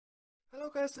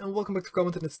Hello guys and welcome back to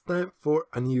Gamad, and it's time for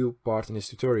a new part in this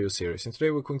tutorial series. And today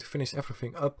we're going to finish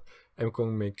everything up and we're going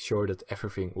to make sure that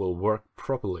everything will work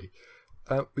properly.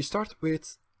 We start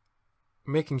with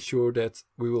making sure that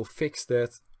we will fix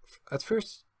that at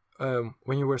first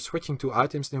when you were switching to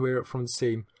items they were from the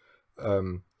same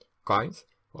kind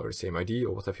or the same ID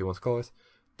or whatever you want to call it,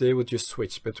 they would just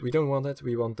switch, but we don't want that.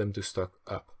 We want them to stack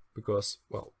up because,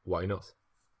 well, why not?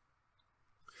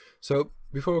 So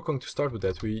before we're going to start with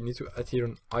that, we need to add here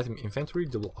an item inventory,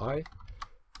 I,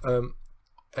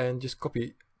 and just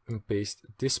copy and paste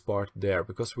this part there,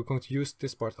 because we're going to use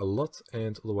this part a lot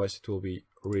and otherwise it will be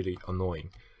really annoying.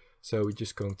 So we're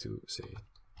just going to say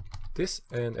this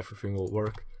and everything will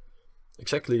work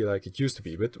exactly like it used to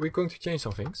be, but we're going to change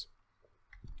some things.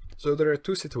 So there are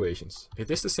two situations. It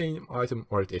is the same item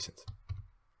or it isn't.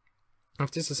 If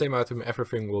it is the same item,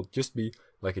 everything will just be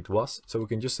like it was. So we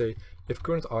can just say if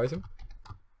current item,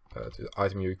 the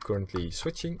item you're currently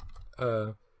switching,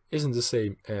 isn't the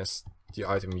same as the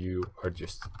item you are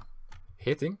just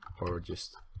hitting or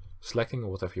just selecting or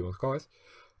whatever you want to call it,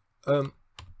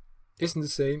 isn't the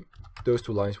same, those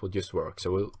two lines will just work.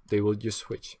 So they will just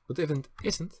switch. But if it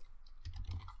isn't,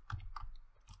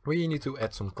 we need to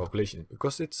add some calculation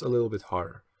because it's a little bit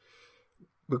harder.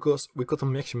 Because we got a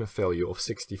maximum value of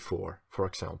 64, for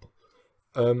example,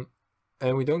 and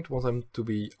we don't want them to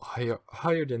be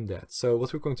higher than that. So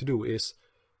what we're going to do is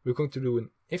we're going to do an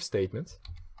if statement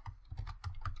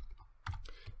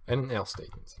and an else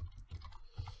statement.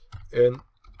 And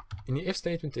in the if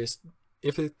statement is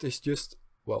if it is just,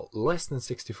 well, less than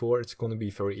 64, it's going to be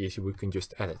very easy. We can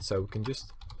just add it. So we can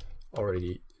just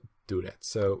already do that.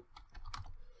 So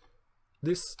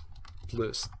this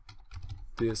plus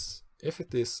this. If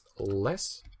it is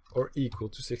less or equal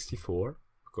to 64,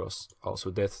 because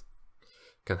also that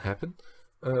can happen,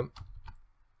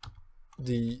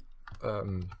 the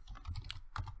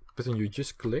button you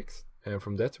just clicked, and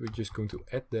from that we're just going to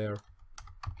add there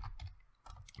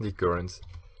the current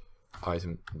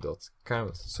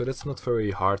item.count. So that's not very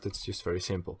hard, it's just very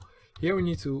simple. Here we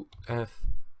need to have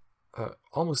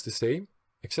almost the same,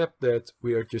 except that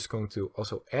we are just going to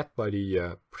also add by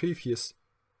the previous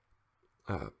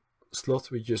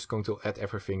slot, we're just going to add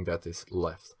everything that is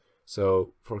left.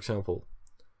 So for example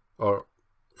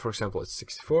it's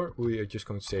 64, we are just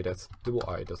going to say that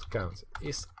i.count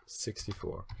is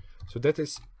 64. So that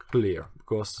is clear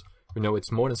because we know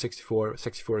it's more than 64.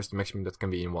 64 is the maximum that can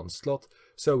be in one slot,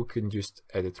 so we can just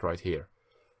add it right here.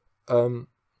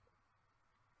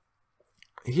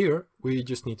 Here we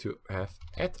just need to have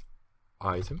add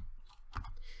item,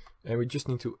 and we just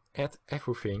need to add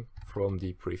everything from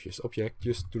the previous object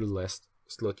just to the last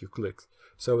slot you clicked.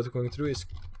 So what we're going to do is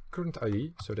current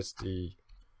ID, so that's the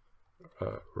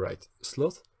right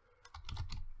slot,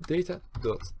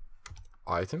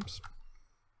 data.items,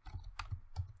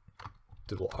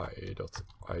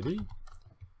 i.id,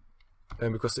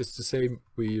 and because it's the same,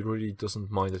 we really doesn't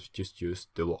mind that we just use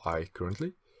I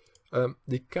currently.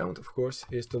 The count, of course,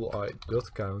 is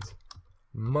i.count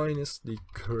minus the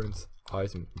current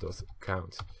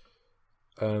item.count.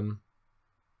 I'm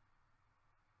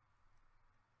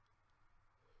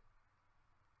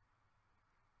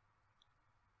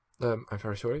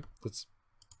very sorry, that's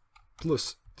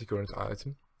plus the current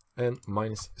item and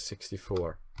minus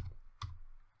 64.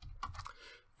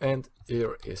 And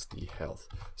here is the health.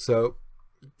 So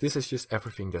this is just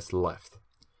everything that's left.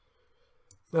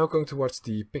 Now going towards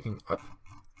the picking up,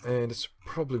 and it's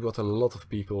probably what a lot of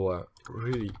people are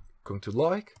really going to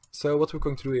like. So what we're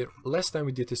going to do here, last time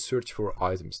we did this search for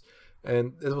items,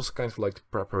 and it was kind of like the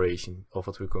preparation of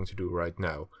what we're going to do right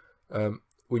now.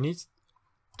 We need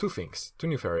two things, two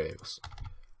new variables: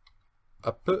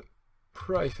 a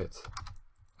private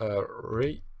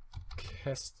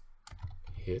raycast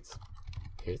hit,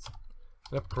 and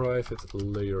a private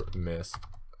layer mask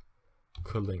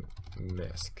culling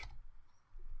mask.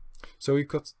 So we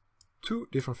got two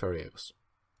different variables,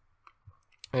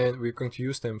 and we're going to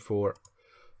use them for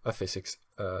a physics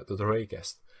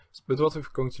 .raycast. But what we're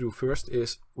going to do first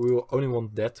is we will only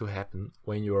want that to happen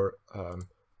when you're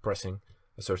pressing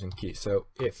a certain key. So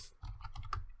if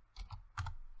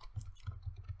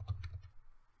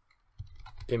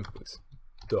input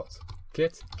dot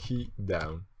get key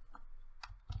down,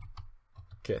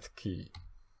 get key,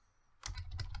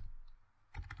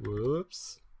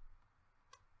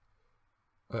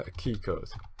 key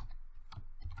code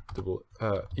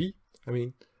E,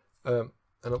 and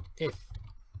then if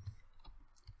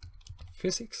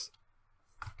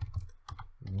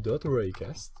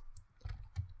physics.raycast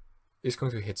is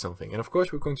going to hit something, and of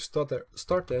course we're going to start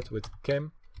that with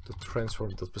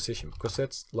cam.transform.position, because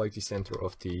that's like the center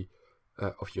of the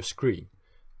of your screen.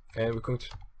 And we're going to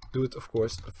do it, of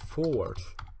course, forward.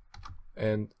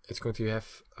 And it's going to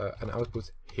have an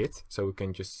output hit, so we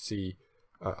can just see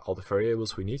all the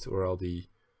variables we need, or all the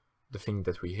thing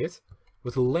that we hit,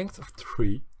 with a length of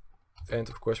 3. And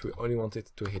of course we only want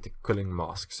it to hit the culling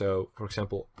mask. So for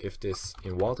example, if this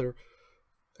in water,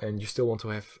 and you still want to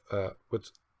have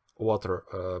with water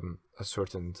a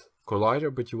certain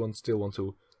collider, but you still want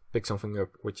to pick something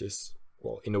up which is,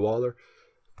 well, in the water,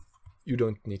 you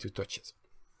don't need to touch it.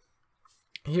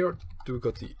 Here we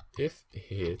got the if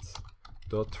hit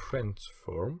dot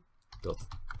transform dot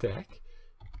tag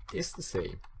is the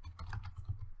same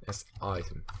as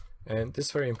item. And this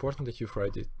is very important that you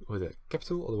write it with a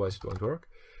capital, otherwise it won't work.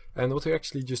 And what we're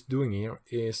actually just doing here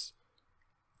is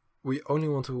we only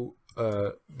want to,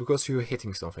 because you're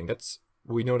hitting something,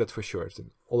 we know that for sure.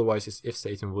 Otherwise this if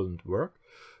statement wouldn't work.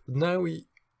 But now we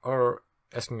are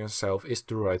asking ourselves, is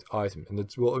the right item? And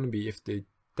it will only be if the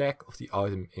tag of the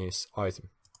item is item.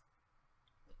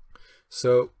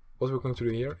 So what we're going to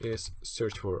do here is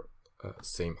search for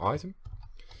same item.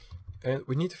 And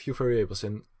we need a few variables,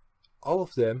 and all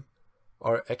of them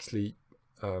are actually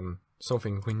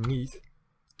something we need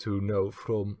to know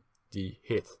from the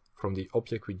hit, from the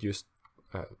object we just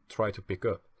try to pick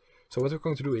up. So what we're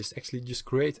going to do is actually just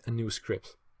create a new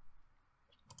script,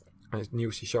 a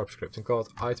new C# script, and call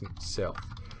it item self.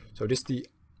 So this is the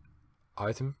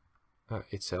item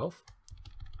itself,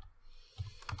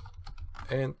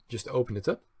 and just open it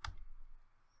up.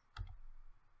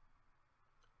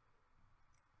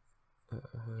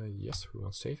 Yes, we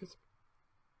want to save it.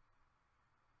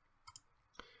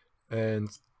 And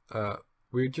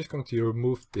we're just going to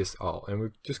remove this all, and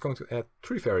we're just going to add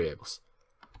 3 variables.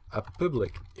 A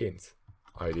public int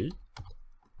id,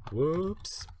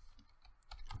 whoops,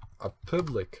 a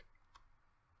public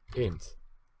int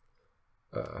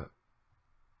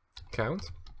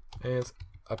count, and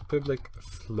a public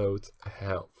float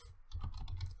health.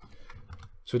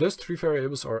 So those 3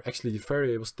 variables are actually the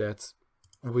variables that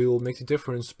will make the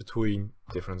difference between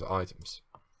different items.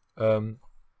 So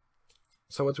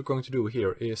what we're going to do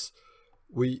here is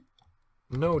we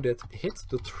know that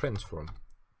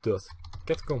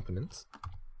hit.transform.getComponent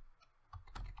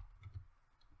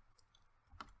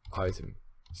item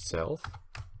self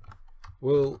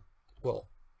will, well,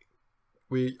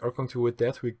 we are going to, with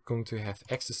that, we're going to have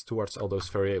access towards all those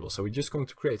variables. So we're just going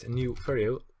to create a new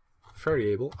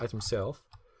variable item self,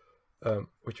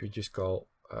 which we just call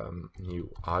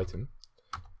new item,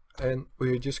 and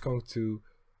we're just going to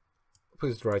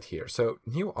put it right here. So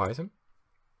new item,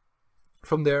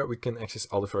 from there we can access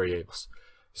all the variables.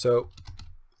 So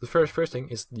the first thing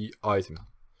is the item.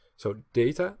 So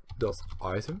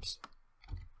data.items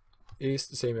is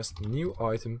the same as new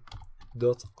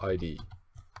item.id.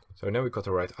 So now we got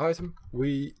the right item,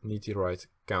 we need the right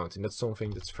count, and that's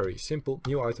something that's very simple.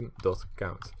 New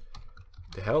item.count.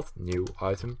 The health, new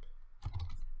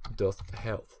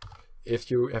item.health.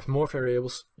 If you have more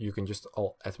variables, you can just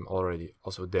add them already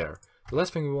also there. The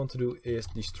last thing we want to do is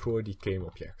destroy the game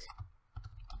object,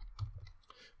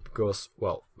 because,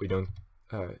 well, we don't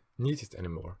need it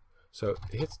anymore. So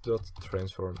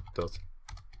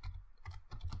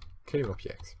hit.transform.game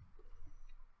object.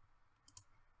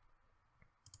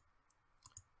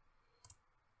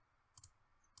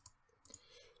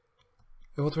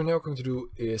 And what we're now going to do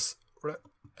is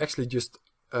actually just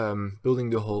building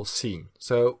the whole scene.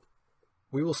 So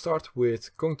we will start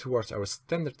with going towards our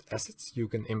standard assets. You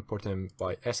can import them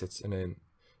by assets and then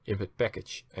input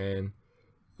package, and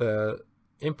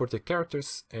import the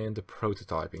characters and the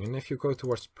prototyping. And if you go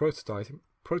towards prototyping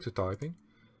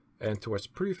and towards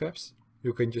prefabs,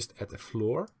 you can just add a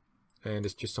floor, and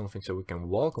it's just something so we can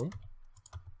walk on.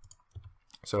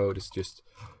 So this is just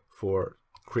for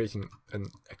creating an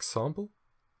example.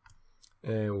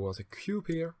 And we want a cube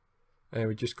here, and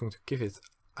we're just going to give it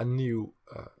a new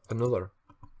another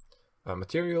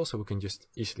material so we can just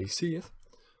easily see it.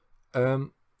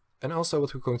 And also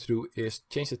what we're going to do is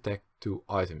change the tag to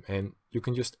item, and you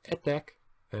can just add tag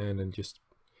and then just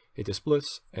hit this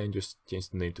plus and just change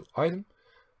the name to item.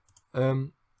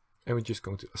 And we're just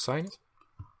going to assign it,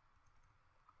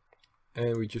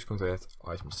 and we're just going to add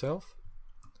item self.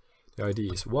 The ID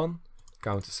is 1, the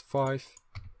count is 5,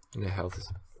 and the health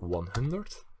is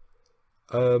 100.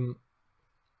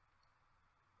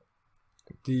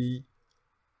 The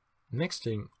next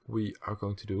thing we are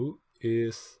going to do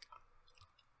is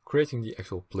creating the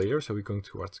actual player. So we're going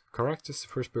towards characters,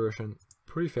 first person,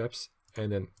 prefabs,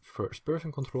 and then first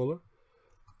person controller.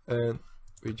 And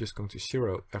we're just going to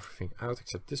zero everything out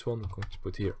except this one. I'm going to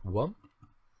put here 1.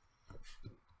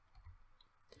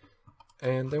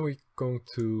 And then we're going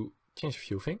to change a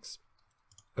few things.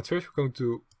 at first we're going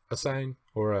to assign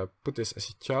or put this as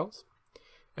a child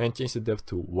and change the depth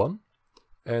to 1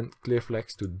 and clear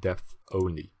flags to depth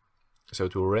only. So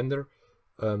it will render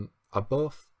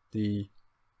above the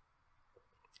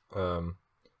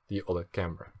other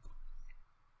camera.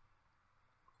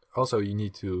 Also, you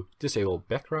need to disable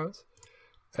background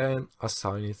and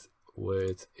assign it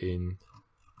within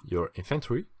your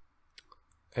inventory.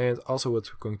 And also what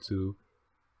we're going to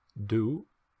do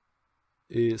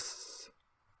is,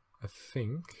 I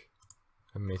think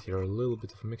I made here a little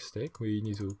bit of a mistake. We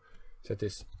need to set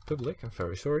this public. I'm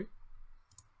very sorry.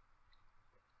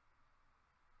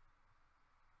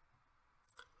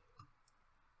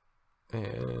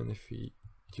 And if we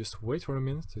just wait for a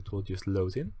minute, it will just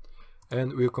load in.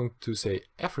 And we're going to say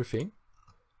everything.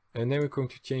 And then we're going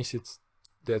to change it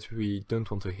that we don't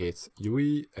want to hit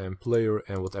UI and player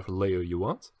and whatever layer you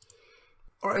want.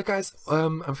 Alright guys,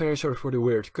 I'm very sorry for the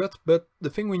weird cut, but the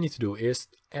thing we need to do is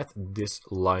add this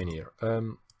line here.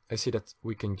 I see that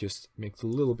we can just make it a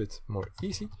little bit more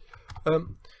easy.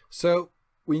 So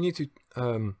we need to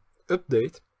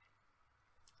update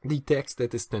the text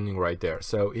that is standing right there.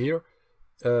 So here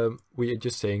we are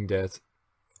just saying that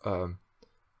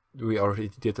we already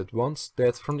did it once,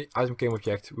 that from the item game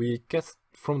object we get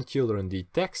from the children the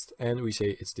text and we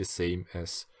say it's the same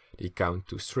as the count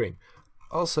to string.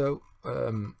 Also,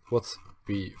 what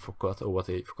we forgot, or what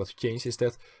I forgot to change, is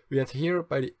that we had here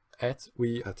by the add,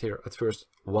 we had here at first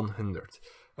 100.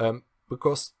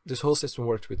 Because this whole system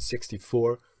works with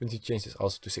 64, we need to change this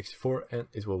also to 64 and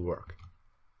it will work.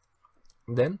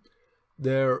 Then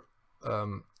there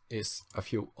is a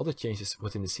few other changes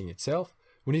within the scene itself.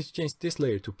 We need to change this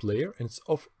layer to player, and it's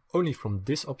off only from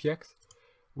this object.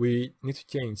 We need to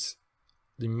change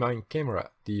the main camera,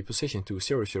 the position to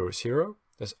 000.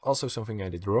 That's also something I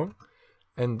did wrong.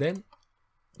 And then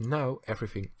now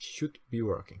everything should be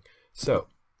working. So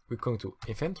we're going to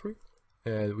inventory,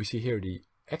 and we see here the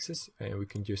axes, and we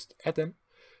can just add them.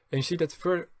 And you see that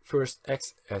first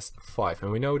X has 5,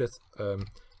 and we know that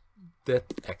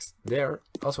that X there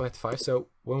also had 5. So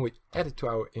when we add it to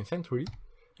our inventory,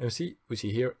 and we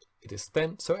see here it is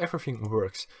 10, so everything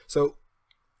works. So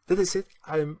that is it.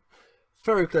 I'm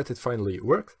very glad it finally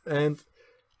worked, and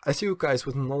I see you guys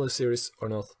with another series or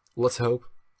not. Let's hope.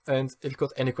 And if you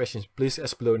got any questions, please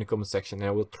ask below in the comment section and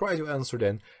I will try to answer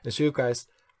them. And see you guys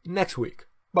next week.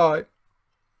 Bye!